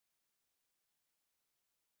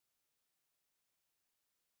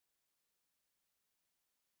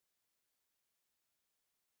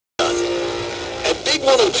Big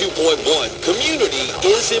 102.1, community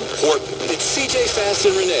is important. It's CJ Fast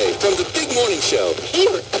and Renee from the Big Morning Show.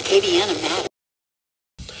 Here at KBN and Matt.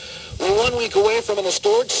 We're 1 week away from an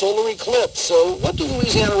historic solar eclipse, so what do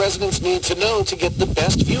Louisiana residents need to know to get the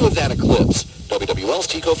best view of that eclipse? WWL's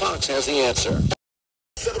Tico Fox has the answer.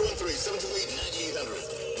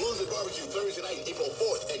 713-728-9800. Blues and Barbecue Thursday night, April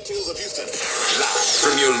 4th at KILT of Houston. Live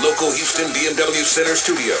from your local Houston BMW Center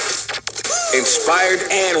studio. Inspired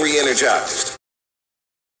and re-energized.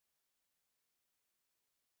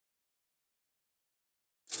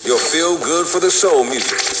 You'll feel good for the soul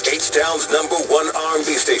music. H-Town's #1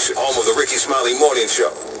 R&B station. Home of the Ricky Smiley Morning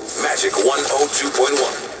Show. Magic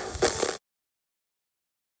 102.1.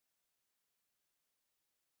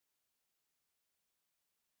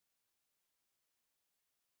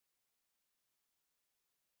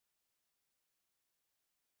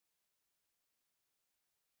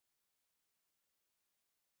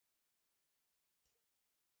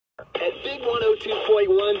 At Big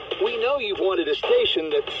 102.1, we know you've wanted a station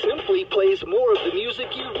that simply plays more of the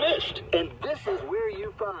music you've missed. And this is where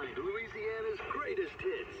you find Louisiana's greatest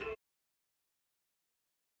hits.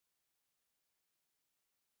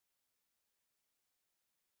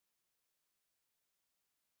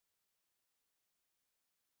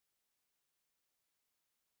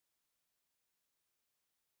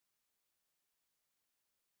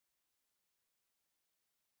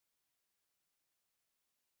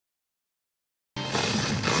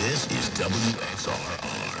 This is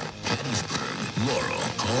WXRR Hattiesburg, Laurel,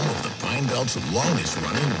 home of the Pine Belt's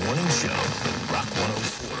longest-running morning show, the Rock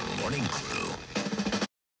 104 Morning Crew.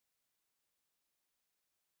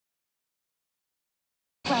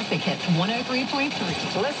 Classic Hits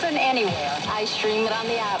 103.3. Listen anywhere. I stream it on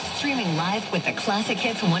the app. Streaming live with the Classic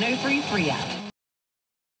Hits 103.3 app.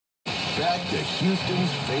 Back to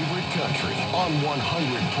Houston's favorite country on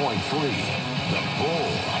 100.3, The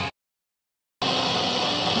Bull.